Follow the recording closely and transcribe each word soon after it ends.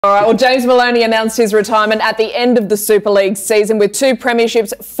All right, well, James Maloney announced his retirement at the end of the Super League season with 2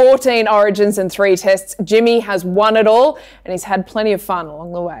 premierships, 14 origins and 3 tests. Jimmy has won it all and he's had plenty of fun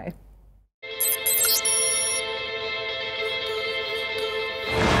along the way.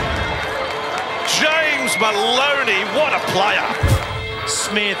 James Maloney, what a player.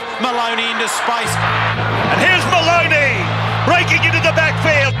 Smith, Maloney into space. And here's Maloney, breaking into the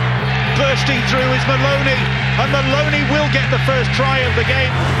backfield. Bursting through is Maloney, and Maloney will get the first try of the game.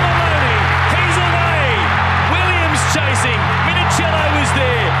 Maloney, he's away. Williams chasing. Minicello is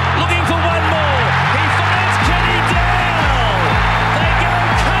there, looking for one more. He finds Kenny down. They go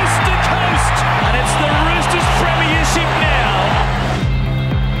coast to coast, and it's the Roosters' premiership now.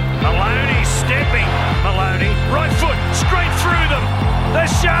 Maloney stepping. Maloney, right foot, straight through them. The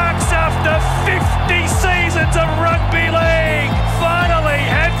Sharks, after 50 seasons of rugby league, finally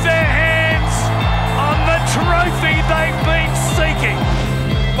have their hands on the trophy they've been seeking.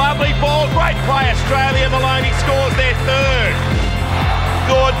 Lovely ball, great play Australia. Maloney scores their third.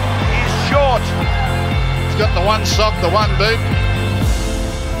 Good, he's short. He's got the one sock, the one boot.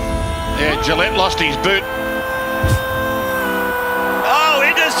 Yeah, Gillette lost his boot. Oh,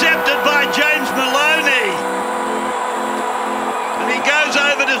 intercepted by James Maloney. And he goes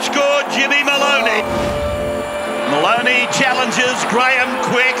over to score Jimmy Maloney. Maloney challenges Graham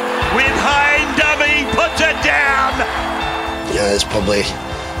Quick with Hayne dummy, puts it down. Yeah, there's probably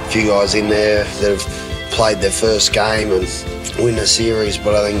a few guys in there that have played their first game and win a series,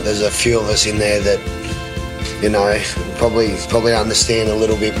 but I think there's a few of us in there that, you know, probably understand a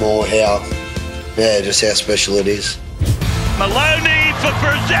little bit more just how special it is. Maloney for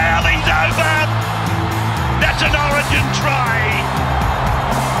Brazil, he's over. That's an origin try.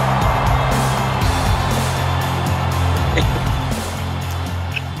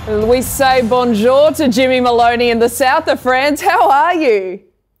 We say bonjour to Jimmy Maloney in the south of France. How are you?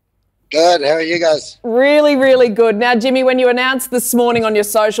 Good, how are you guys? Really, really good. Now, Jimmy, when you announced this morning on your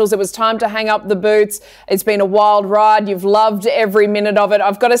socials it was time to hang up the boots, it's been a wild ride. You've loved every minute of it.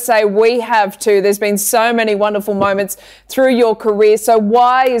 I've got to say we have too. There's been so many wonderful moments through your career. So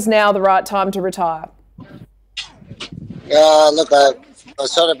why is now the right time to retire? Look, I've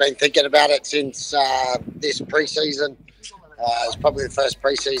sort of been thinking about it since this pre-season. It was probably the first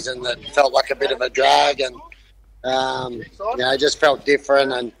pre-season that felt like a bit of a drag and, just felt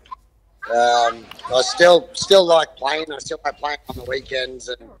different. And I still like playing. I still like playing on the weekends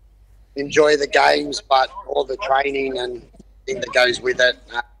and enjoy the games, but all the training and thing that goes with it,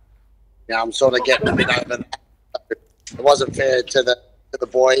 I'm sort of getting a bit over that. It wasn't fair to the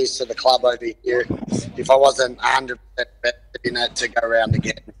boys, to the club over here, if I wasn't 100% in it to go around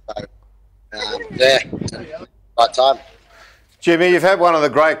again. So, right time. Jimmy, you've had one of the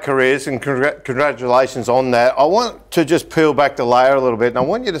great careers and congratulations on that. I want to just peel back the layer a little bit and I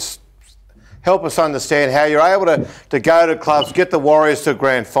want you to help us understand how you're able to go to clubs, get the Warriors to a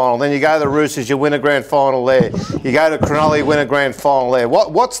grand final, then you go to the Roosters, you win a grand final there. You go to Cronulla, win a grand final there.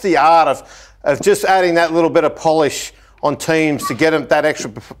 What's the art of just adding that little bit of polish on teams to get them that extra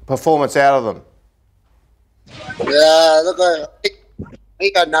performance out of them? Yeah, look, I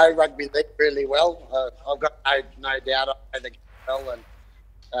think I know rugby league really well. I've got no doubt I know the game well, and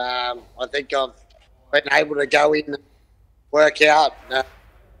I think I've been able to go in and work out, that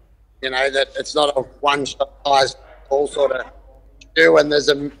it's not a one-shot size all sort of do, and there's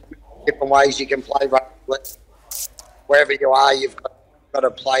different ways you can play rugby league. Wherever you are, you've got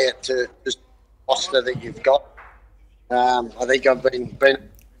to play it to just foster that you've got. I think I've been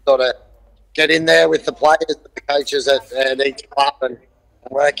sort of get in there with the players, the coaches at each club, and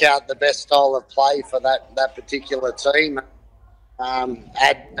work out the best style of play for that particular team.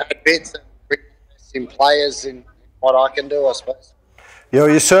 Add bits in players in what I can do, I suppose.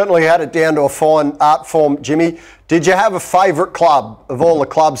 You certainly had it down to a fine art form, Jimmy. Did you have a favourite club of all the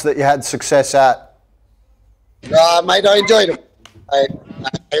clubs that you had success at? Mate, I enjoyed them.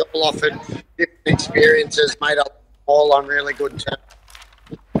 They all offered different experiences, made up all on really good terms.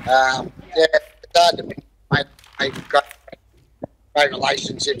 It's hard to pick, mate. Made great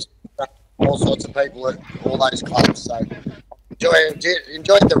relationships with all sorts of people at all those clubs. So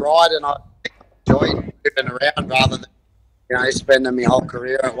enjoyed the ride, and I enjoyed moving around rather than spending my whole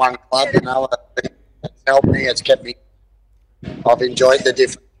career at one club. It's helped me. It's kept me. I've enjoyed the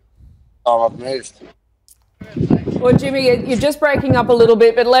different time I've moved. Well, Jimmy, you're just breaking up a little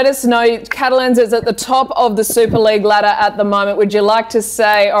bit, but let us know. Catalans is at the top of the Super League ladder at the moment. Would you like to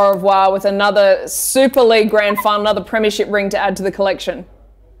say au revoir with another Super League grand final, another premiership ring to add to the collection?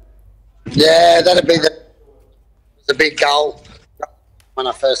 Yeah, that'd be the big goal. When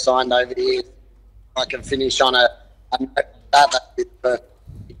I first signed over here, I can finish on that'd be the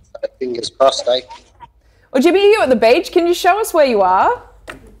Fingers crossed, eh? Well, Jimmy, are you at the beach? Can you show us where you are?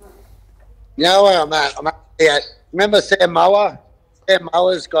 You know where I'm at? I'm actually at, remember Sam Mower? Sam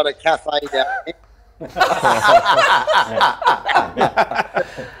Mower's got a cafe down here.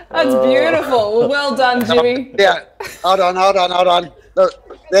 That's beautiful. Well done, Jimmy. Yeah, hold on.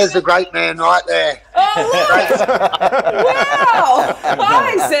 Look, there's the great man right there. Oh, wow.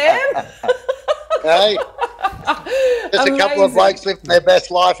 Hi, Sam. Hey, just a couple of Amazing. blokes living their best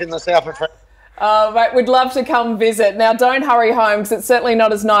life in the south of France. Oh, mate, we'd love to come visit. Now, don't hurry home because it's certainly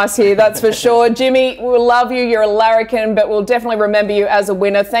not as nice here, that's for sure. Jimmy, we'll love you. You're a larrikin, but we'll definitely remember you as a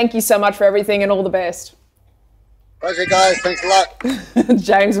winner. Thank you so much for everything and all the best. Pleasure, guys. Thanks a lot.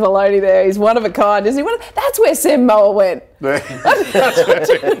 James Maloney there. He's one of a kind, isn't he? That's where Sam Mower went. No.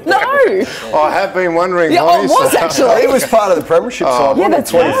 I have been wondering. Yeah, Lonnie, it was actually. He was part of the premiership side. Yeah,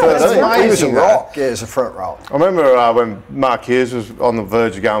 that's right. 2013. That's right. He was a Amazing, rock. Yeah, as a front row. I remember when Mark Hughes was on the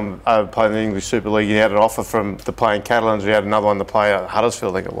verge of going playing the English Super League. He had an offer to play in Catalans. He had another one to play at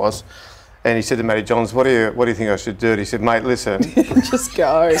Huddersfield, I think it was. And he said to Matty Johns, what do you think I should do? And he said, mate, listen. Just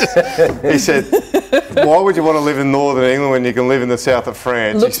go. He said, why would you want to live in northern England when you can live in the south of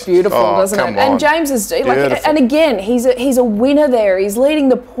France? Looks beautiful, doesn't it? Come And on. James is like, Beautiful. and again, he's a winner there. He's leading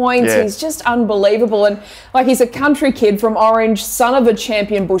the points. Yeah. He's just unbelievable. And like, he's a country kid from Orange, son of a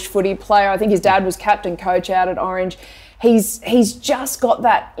champion bush footy player. I think his dad was captain coach out at Orange. He's just got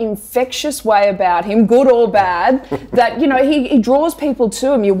that infectious way about him, good or bad, that, you know, he draws people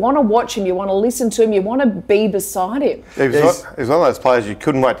to him. You want to watch him, you want to listen to him, you want to be beside him. He was one of those players you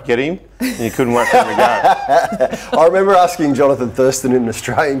couldn't wait to get him and you couldn't wait for him to go. I remember asking Jonathan Thurston in an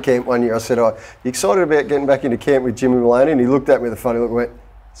Australian camp one year, I said, "Oh, you excited about getting back into camp with Jimmy Maloney?" And he looked at me with a funny look and went,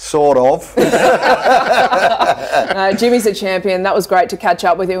 "Sort of." No, Jimmy's a champion. That was great to catch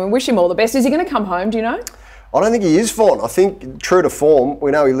up with him and wish him all the best. Is he going to come home, do you know? I don't think he is, Vaughan. I think, true to form,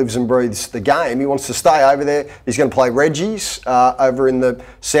 we know he lives and breathes the game. He wants to stay over there. He's going to play Reggie's over in the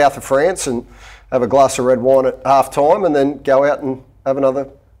south of France and have a glass of red wine at half-time and then go out and have another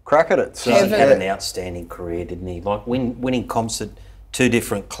crack at it. So, He had an outstanding career, didn't he? Like winning comps at two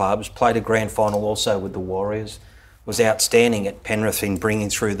different clubs, played a grand final also with the Warriors, was outstanding at Penrith in bringing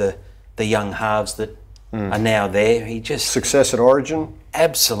through the young halves that are now there. He just... Success at Origin.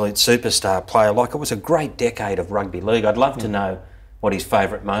 Absolute superstar player. Like, it was a great decade of rugby league. I'd love to know what his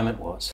favourite moment was.